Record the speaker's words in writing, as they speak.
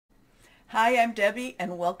Hi, I'm Debbie,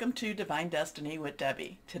 and welcome to Divine Destiny with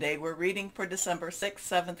Debbie. Today we're reading for December 6th,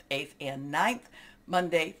 7th, 8th, and 9th,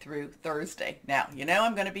 Monday through Thursday. Now,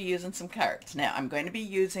 I'm going to be using some cards. Now, I'm going to be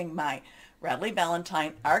using my Radleigh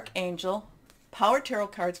Valentine Archangel Power Tarot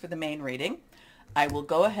cards for the main reading. I will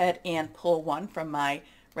go ahead and pull one from my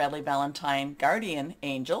Radleigh Valentine Guardian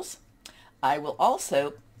Angels. I will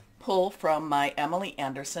also pull from my Emily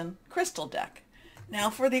Anderson Crystal deck. Now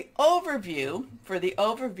for the overview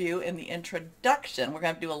and the introduction, we're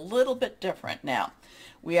going to do a little bit different now.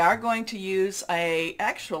 We are going to use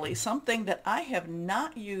actually something that I have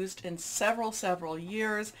not used in several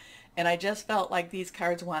years, and I just felt like these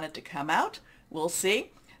cards wanted to come out. We'll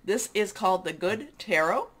see. This is called the Good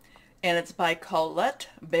Tarot, and it's by Colette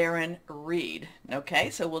Baron Reed. Okay,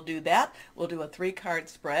 so we'll do that. We'll do a 3-card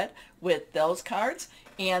spread with those cards,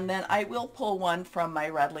 and then I will pull one from my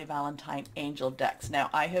Radleigh Valentine Angel decks. Now,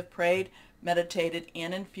 I have prayed, meditated,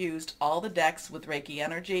 and infused all the decks with Reiki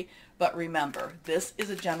energy, but remember, this is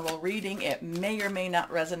a general reading. It may or may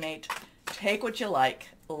not resonate. Take what you like,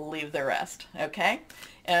 leave the rest, okay?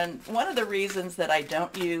 And one of the reasons that I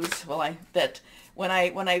don't use, when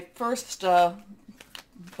I first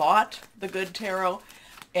bought the Good Tarot,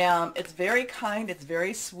 it's very kind, it's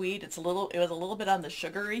very sweet. It was a little bit on the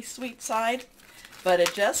sugary sweet side, but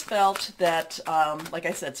it just felt that, like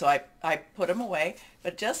I said, so I put them away,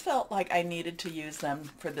 but just felt like I needed to use them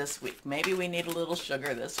for this week. Maybe we need a little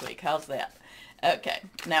sugar this week. How's that? Okay,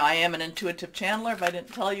 now I am an intuitive channeler, if I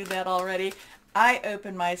didn't tell you that already. I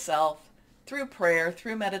open myself through prayer,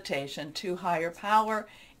 through meditation, to higher power,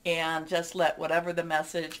 and just let whatever the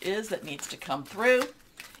message is that needs to come through.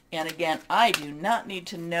 And again, I do not need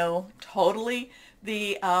to know totally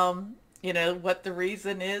the, what the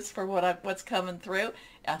reason is for what's coming through.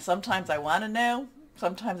 Sometimes I want to know.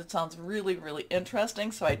 Sometimes it sounds really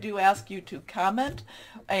interesting. So I do ask you to comment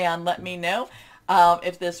and let me know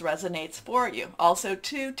if this resonates for you. Also,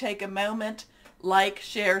 to take a moment, like,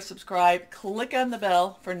 share, subscribe, click on the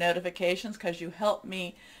bell for notifications, because you help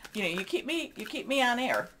me. You keep me on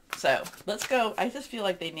air. So let's go. I just feel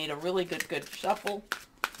like they need a really good shuffle.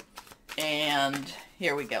 And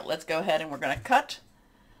here we go. Let's go ahead and we're going to cut.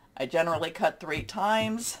 I generally cut 3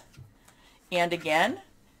 times. And again,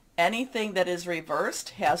 anything that is reversed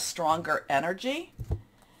has stronger energy.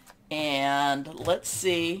 And let's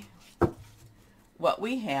see what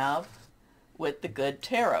we have with the Good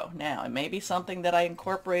Tarot. Now, it may be something that I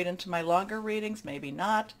incorporate into my longer readings, maybe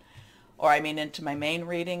not. Or I mean into my main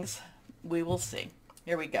readings. We will see.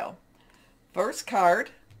 Here we go. First card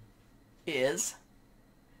is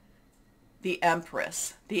the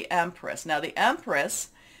Empress. The Empress. Now the Empress,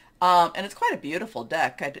 and it's quite a beautiful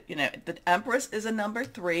deck. The Empress is a number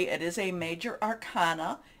 3. It is a major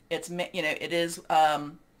arcana. It is,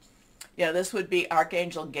 this would be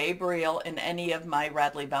Archangel Gabriel in any of my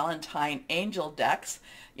Radleigh Valentine Angel decks.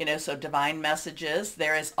 So divine messages.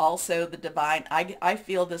 There is also the divine, I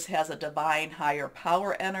feel this has a divine higher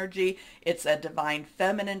power energy. It's a divine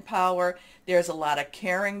feminine power. There's a lot of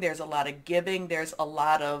caring. There's a lot of giving. There's a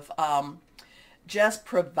lot of just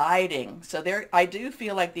providing. So I do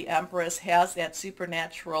feel like the Empress has that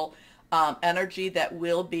supernatural energy that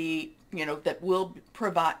will be, that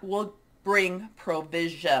will bring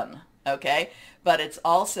provision. Okay, but there's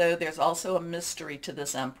also a mystery to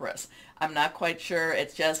this Empress. I'm not quite sure.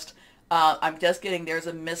 It's just I'm just getting there's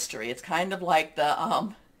a mystery. It's kind of like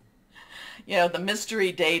the the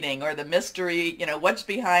mystery dating, or the mystery, what's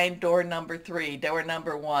behind door number 3, door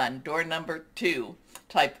number 1, door number 2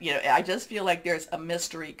 type. I just feel like there's a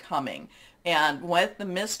mystery coming, and with the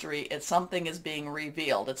mystery, something is being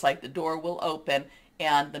revealed. It's like the door will open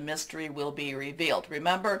and the mystery will be revealed.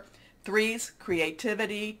 Remember, 3s,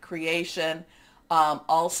 creativity, creation,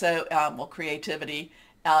 creativity,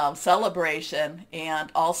 celebration,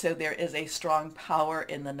 and also there is a strong power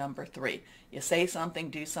in the number 3. You say something,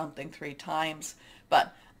 do something 3 times,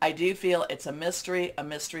 but I do feel it's a mystery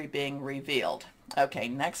being revealed. Okay,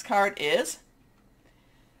 next card is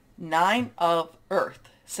 9 of Earth.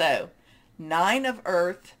 So 9 of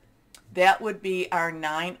Earth, that would be our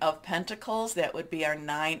 9 of Pentacles. That would be our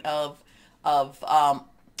 9 of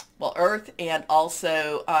Earth, and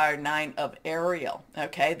also our 9 of Ariel.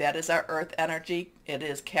 Okay, that is our Earth energy. It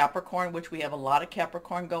is Capricorn, which we have a lot of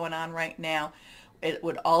Capricorn going on right now. It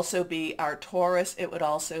would also be our Taurus. It would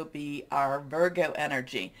also be our Virgo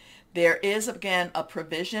energy. There is, again, a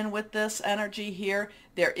provision with this energy here.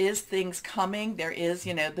 There is things coming. There is,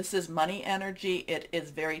 this is money energy. It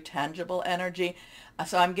is very tangible energy.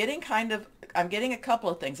 So I'm getting a couple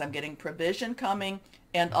of things. I'm getting provision coming,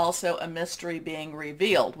 and also a mystery being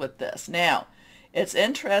revealed with this. Now, it's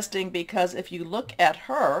interesting because if you look at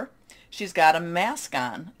her, she's got a mask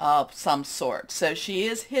on of some sort. So she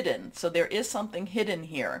is hidden. So there is something hidden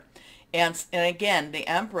here. And again, the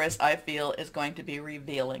Empress, I feel, is going to be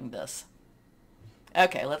revealing this.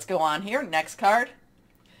 Okay, let's go on here. Next card,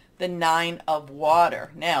 the Nine of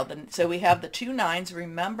Water. Now, so we have the two nines.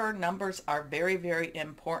 Remember, numbers are very, very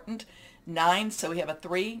important. Nine, so we have a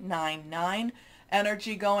 399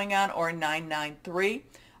 energy going on, or 993.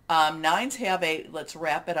 Nines have a, let's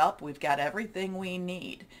wrap it up, we've got everything we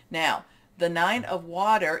need. Now, the Nine of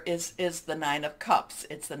Water is the Nine of Cups.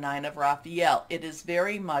 It's the Nine of Raphael. It is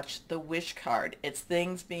very much the wish card. It's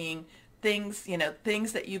things being, things,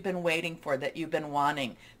 things that you've been waiting for, that you've been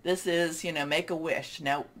wanting. This is, make a wish.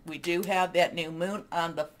 Now, we do have that new moon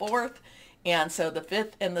on the 4th, and so the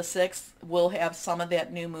 5th and the 6th will have some of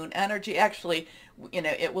that new moon energy. Actually,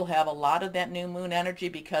 it will have a lot of that new moon energy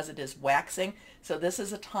because it is waxing. So this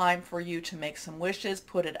is a time for you to make some wishes,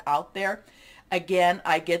 put it out there. Again,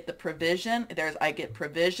 I get the provision. I get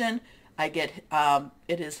provision. I get,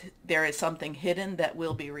 there is something hidden that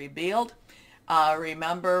will be revealed.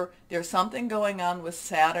 Remember, there's something going on with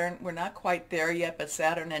Saturn. We're not quite there yet, but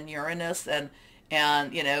Saturn and Uranus, and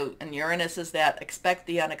Uranus is that expect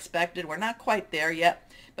the unexpected. We're not quite there yet,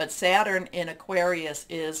 but Saturn in Aquarius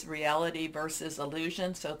is reality versus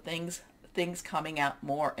illusion, so things coming out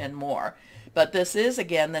more and more. But this is,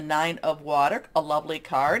 again, the Nine of Water, a lovely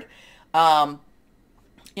card. The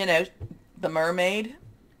mermaid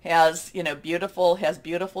has,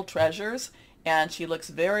 beautiful treasures, and she looks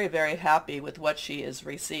very, very happy with what she is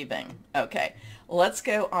receiving. Okay, let's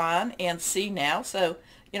go on and see now. So,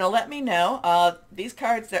 let me know. These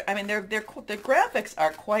cards, the graphics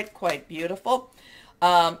are quite beautiful.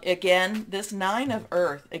 Again, this Nine of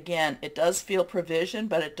Earth, again, it does feel provision,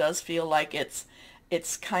 but it does feel like it's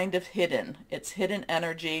kind of hidden. It's hidden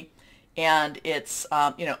energy, and it's,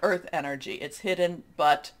 Earth energy. It's hidden,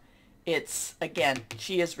 but it's, again,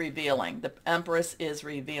 she is revealing. The Empress is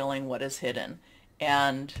revealing what is hidden.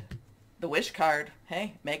 And the wish card,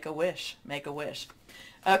 hey, make a wish, make a wish.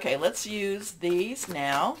 Okay, let's use these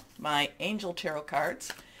now, my angel tarot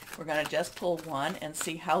cards. We're going to just pull one and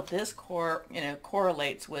see how this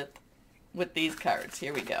correlates with these cards.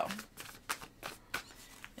 Here we go.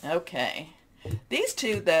 Okay. These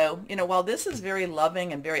two, though, while this is very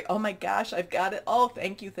loving and very, oh my gosh, I've got it. Oh,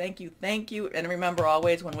 thank you, thank you, thank you. And remember,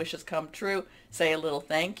 always when wishes come true, say a little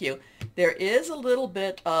thank you. There is a little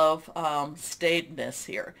bit of staidness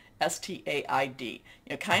here, S-T-A-I-D.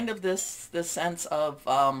 Kind of this sense of,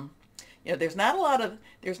 there's not a lot of,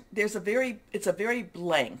 it's a very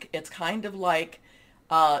blank. It's kind of like,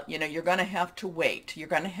 you're going to have to wait. You're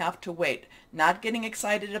going to have to wait. Not getting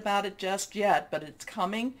excited about it just yet, but it's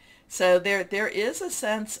coming. So there is a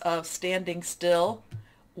sense of standing still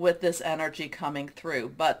with this energy coming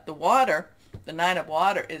through. But the water, the Nine of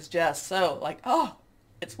Water, is just so like, oh,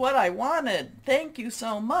 it's what I wanted. Thank you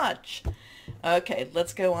so much. Okay,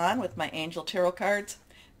 let's go on with my angel tarot cards.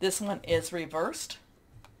 This one is reversed.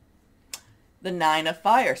 The Nine of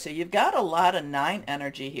Fire. So you've got a lot of nine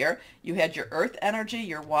energy here. You had your earth energy,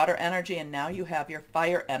 your water energy, and now you have your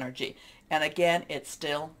fire energy. And again, it's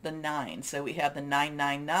still the 9. So we have the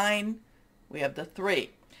 999, we have the 3.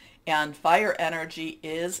 And fire energy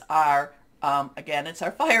is our, again, it's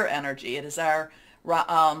our fire energy. It is our,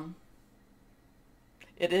 oh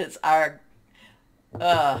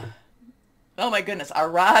my goodness, our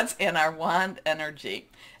rods and our wand energy.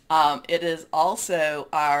 It is also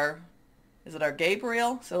our, is it our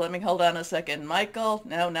Gabriel? So let me hold on a second. Michael,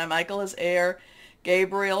 no, Michael is air.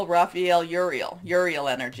 Gabriel, Raphael, Uriel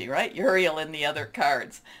energy, right? Uriel in the other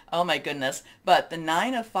cards. Oh my goodness. But the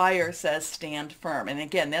Nine of Fire says stand firm. And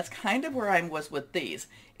again, that's kind of where I was with these.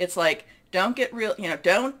 It's like, don't get real,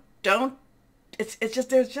 don't, it's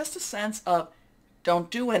just, there's just a sense of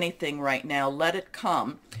don't do anything right now. Let it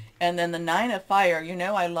come. And then the Nine of Fire,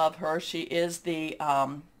 I love her. She is the,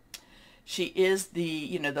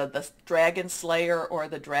 the dragon slayer or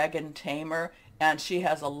the dragon tamer. And she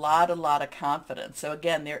has a lot of confidence. So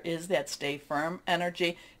again, there is that stay firm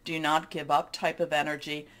energy. Do not give up type of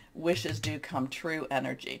energy. Wishes do come true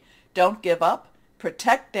energy. Don't give up.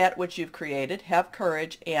 Protect that which you've created. Have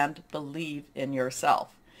courage and believe in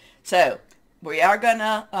yourself. So we are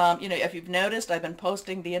gonna, if you've noticed, I've been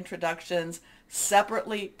posting the introductions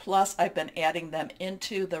separately, plus I've been adding them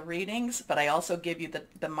into the readings, but I also give you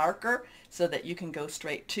the marker so that you can go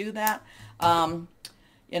straight to that.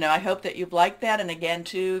 I hope that you've liked that. And again,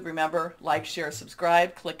 too, remember, like, share,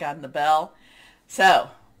 subscribe, click on the bell. So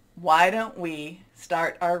why don't we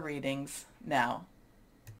start our readings now?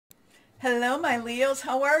 Hello, my Leos.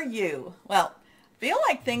 How are you? Well, feel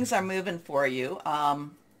like things are moving for you.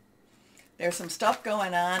 There's some stuff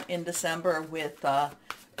going on in December with,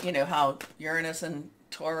 you know, how Uranus and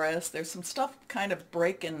Taurus, there's some stuff kind of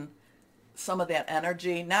breaking some of that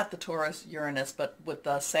energy, not the Taurus Uranus, but with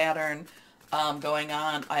Saturn going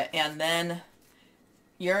on. And then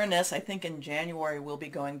Uranus, I think in January, will be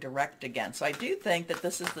going direct again. So I do think that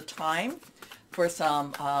this is the time for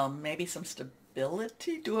some, maybe some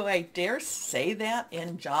stability. Do I dare say that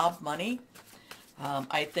in job money?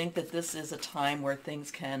 I think that this is a time where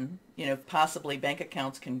things can, you know, possibly bank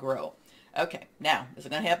accounts can grow. Okay, now, is it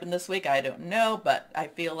going to happen this week? I don't know, but I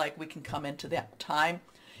feel like we can come into that time.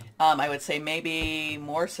 I would say maybe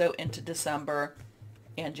more so into December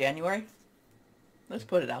and January. Let's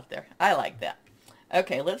put it out there. I like that.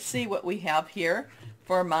 Okay, let's see what we have here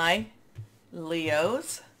for my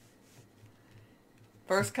Leos.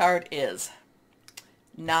 First card is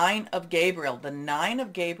Nine of Gabriel. The Nine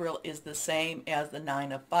of Gabriel is the same as the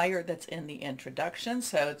Nine of Fire that's in the introduction.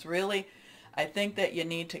 So it's really, I think that you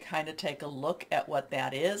need to kind of take a look at what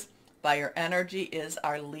that is. Fire energy is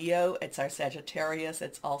our Leo. It's our Sagittarius.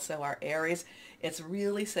 It's also our Aries. It's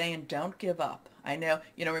really saying don't give up. I know,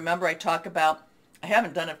 you know, remember I talk about, I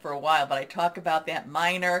haven't done it for a while, but I talk about that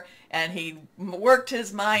miner, and he worked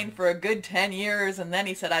his mine for a good 10 years, and then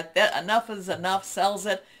he said, enough is enough, sells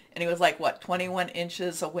it. And he was like, what, 21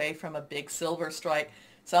 inches away from a big silver strike.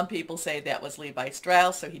 Some people say that was Levi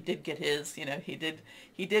Strauss, so he did get his, you know, he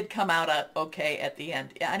did come out okay at the end.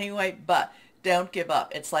 Anyway, but don't give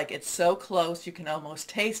up. It's like it's so close, you can almost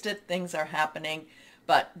taste it. Things are happening,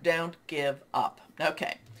 but don't give up.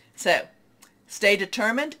 Okay, so stay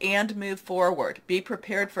determined and move forward. Be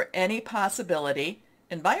prepared for any possibility.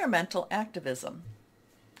 Environmental activism.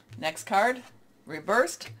 Next card,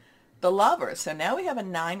 reversed. The Lovers. So now we have a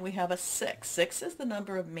 9, we have a 6. 6 is the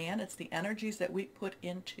number of man. It's the energies that we put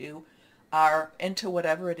into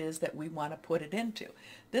whatever it is that we want to put it into.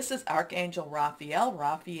 This is Archangel Raphael.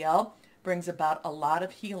 Raphael brings about a lot of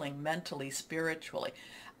healing mentally, spiritually.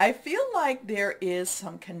 I feel like there is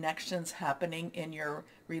some connections happening in your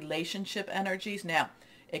relationship energies. Now,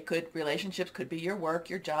 relationships could be your work,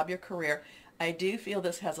 your job, your career. I do feel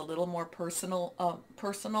this has a little more personal,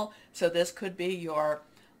 so this could be your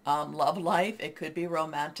love life, it could be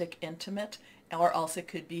romantic, intimate, or also it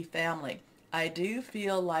could be family. I do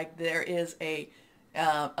feel like there is a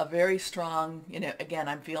very strong, you know, again,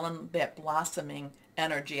 I'm feeling that blossoming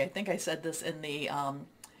energy. I think I said this in the,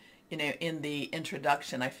 you know, in the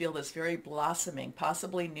introduction. I feel this very blossoming,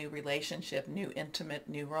 possibly new relationship, new intimate,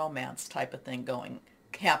 new romance type of thing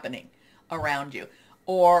happening around you,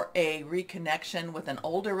 or a reconnection with an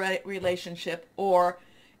older relationship, or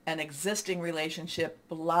an existing relationship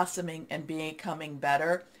blossoming and becoming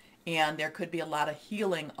better. And there could be a lot of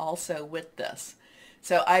healing also with this.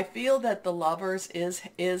 So I feel that the Lovers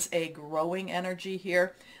is a growing energy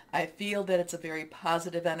here. I feel that it's a very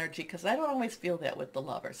positive energy, because I don't always feel that with the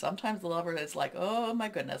Lover. Sometimes the Lover is like, oh my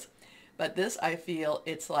goodness. But this, I feel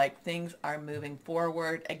it's like things are moving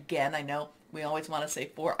forward. Again, I know we always want to say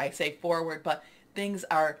I say forward, but things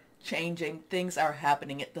are changing. Things are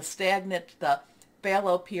happening. The stagnant, the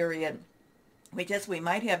fallow period, we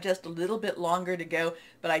might have just a little bit longer to go,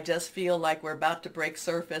 but I just feel like we're about to break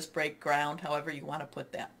surface, break ground, however you want to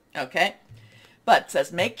put that. Okay? But it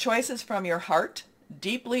says, make choices from your heart,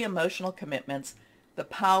 deeply emotional commitments, the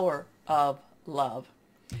power of love.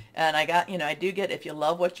 And I got, you know, I do get, if you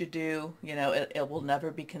love what you do, you know, it will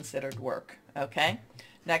never be considered work. Okay?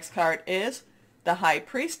 Next card is the High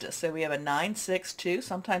Priestess. So we have a 9-6-2.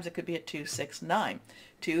 Sometimes it could be a 2-6-9.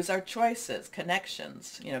 2s are choices,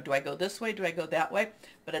 connections. You know, do I go this way? Do I go that way?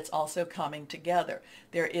 But it's also coming together.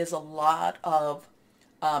 There is a lot of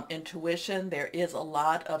intuition. There is a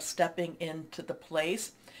lot of stepping into the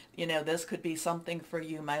place. You know, this could be something for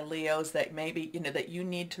you, my Leos, that maybe, you know, that you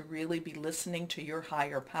need to really be listening to your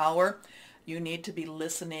higher power. You need to be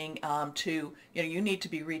listening to, you know, you need to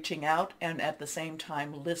be reaching out and at the same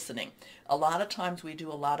time listening. A lot of times we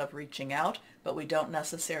do a lot of reaching out, but we don't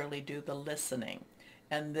necessarily do the listening.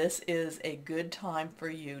 And this is a good time for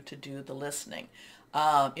you to do the listening.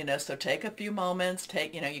 You know, so take a few moments,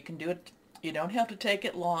 you know, you can do it. You don't have to take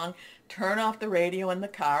it long. Turn off the radio in the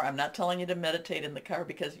car. I'm not telling you to meditate in the car,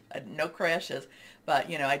 because no crashes, but,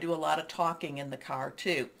 you know, I do a lot of talking in the car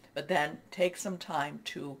too. But then take some time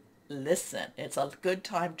to listen. It's a good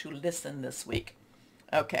time to listen this week.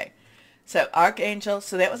 Okay, so Archangel,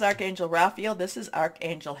 so that was Archangel Raphael. This is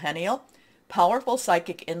Archangel Heniel. Powerful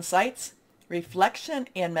psychic insights, reflection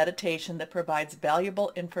and meditation that provides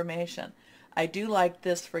valuable information. I do like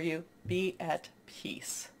this for you. Be at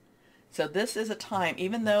peace. So this is a time,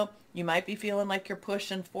 even though you might be feeling like you're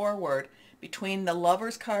pushing forward, between the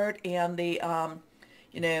Lovers card and the,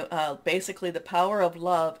 basically the power of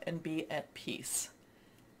love and be at peace.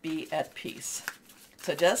 Be at peace.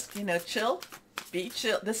 So just, chill, be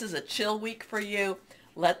chill. This is a chill week for you.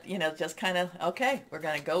 Just kind of, okay, we're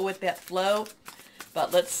going to go with that flow.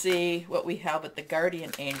 But let's see what we have with the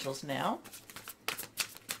guardian angels now.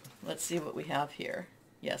 Let's see what we have here.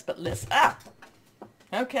 Yes, but listen.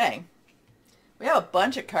 Okay. We have a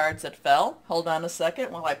bunch of cards that fell. Hold on a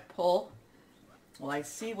second while I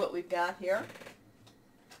see what we've got here.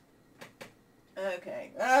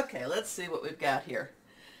 Okay, let's see what we've got here.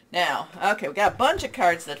 Now, okay, we got a bunch of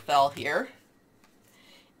cards that fell here.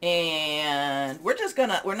 And we're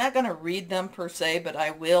not gonna read them per se, but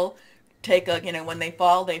I will take when they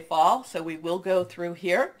fall, they fall. So we will go through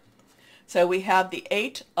here. So we have the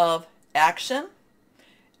 8 of action.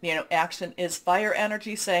 Action is fire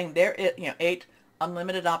energy, saying there is, 8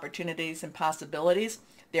 unlimited opportunities and possibilities.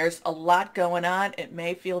 There's a lot going on. It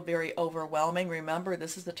may feel very overwhelming. Remember,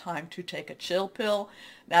 this is the time to take a chill pill,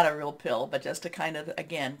 not a real pill, but just to kind of,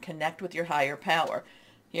 again, connect with your higher power.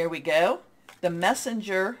 Here we go. The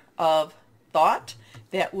messenger of thought,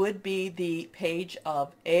 that would be the page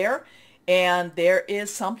of air. And there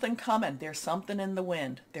is something coming. There's something in the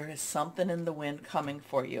wind. There is something in the wind coming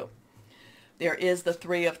for you. There is the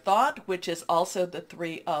 3 of thought, which is also the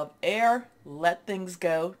 3 of air. Let things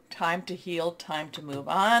go. Time to heal. Time to move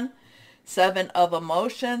on. 7 of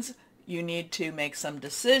emotions. You need to make some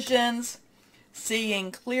decisions.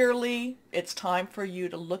 Seeing clearly. It's time for you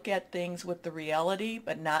to look at things with the reality,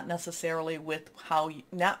 but not necessarily with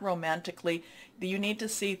not romantically. You need to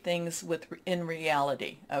see things in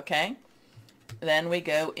reality, okay? Then we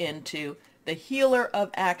go into the healer of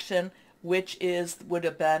action, which would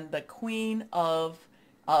have been the queen of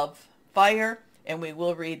fire, and we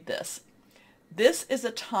will read this. This is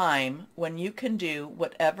a time when you can do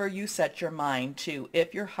whatever you set your mind to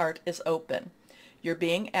if your heart is open. You're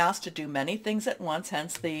being asked to do many things at once,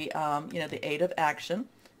 hence the the 8 of action,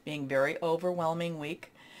 being very overwhelming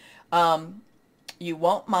week. You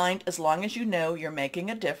won't mind as long as you know you're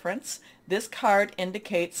making a difference. This card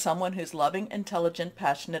indicates someone who's loving, intelligent,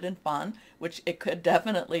 passionate, and fun, which it could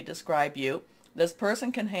definitely describe you. This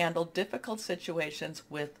person can handle difficult situations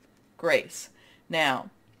with grace.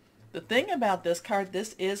 Now, the thing about this card,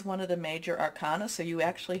 this is one of the major arcana, so you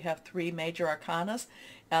actually have 3 major arcanas,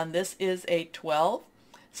 and this is a 12.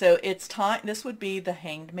 So it's time, this would be the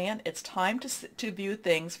Hanged Man. It's time to view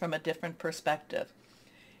things from a different perspective.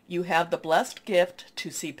 You have the blessed gift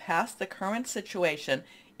to see past the current situation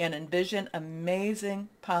and envision amazing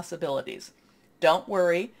possibilities. Don't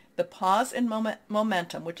worry. The pause in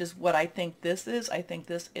momentum, which is what I think this is. I think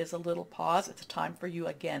this is a little pause. It's a time for you,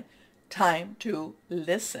 again, time to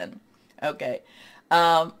listen. Okay.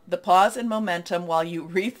 The pause in momentum while you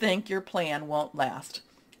rethink your plan won't last.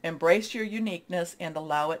 Embrace your uniqueness and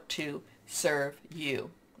allow it to serve you.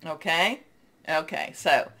 Okay? Okay.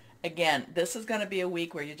 So, again, this is going to be a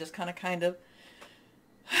week where you just kind of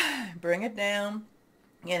bring it down.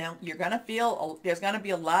 You're going to feel, there's going to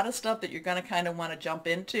be a lot of stuff that you're going to kind of want to jump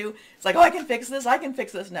into. It's like, oh, I can fix this. I can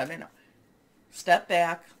fix this. No, no, no. Step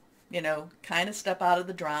back, kind of step out of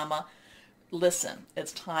the drama. Listen.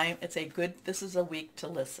 It's time. This is a week to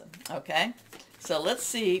listen. Okay? So let's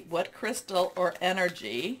see what crystal or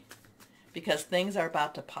energy, because things are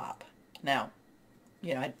about to pop. Now,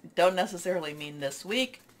 I don't necessarily mean this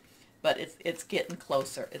week, but it's getting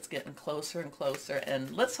closer. It's getting closer and closer. And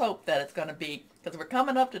let's hope that it's going to be, because we're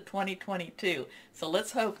coming up to 2022. So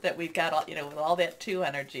let's hope that we've got, with all that 2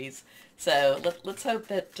 energies. So let's hope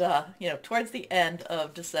that, towards the end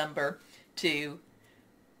of December to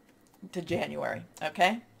January.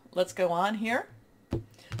 Okay, let's go on here.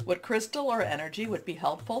 What crystal or energy would be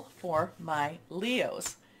helpful for my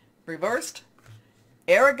Leos? Reversed,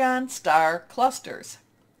 Aragon star clusters.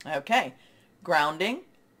 Okay, grounding,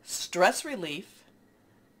 stress relief,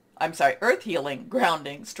 earth healing,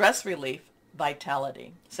 grounding, stress relief,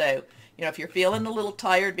 vitality. So, if you're feeling a little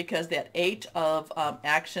tired because that 8 of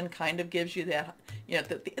action kind of gives you that,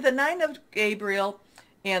 the 9 of Gabriel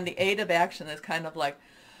and the 8 of action is kind of like,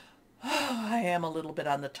 oh, I am a little bit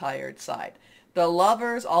on the tired side. The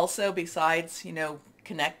Lovers also, besides,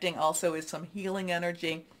 connecting, also is some healing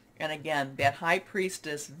energy. And again, that High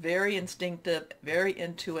Priestess, very instinctive, very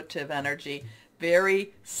intuitive energy,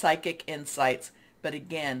 very psychic insights. But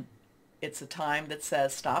again, it's a time that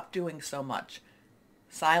says, stop doing so much.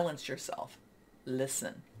 Silence yourself.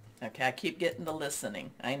 Listen. Okay, I keep getting the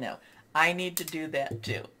listening. I know. I need to do that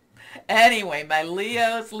too. Anyway, my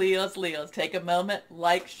Leos, take a moment,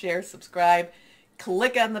 like, share, subscribe,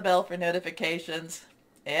 click on the bell for notifications.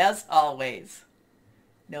 As always,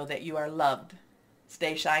 know that you are loved.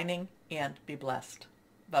 Stay shining and be blessed.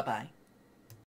 Bye-bye.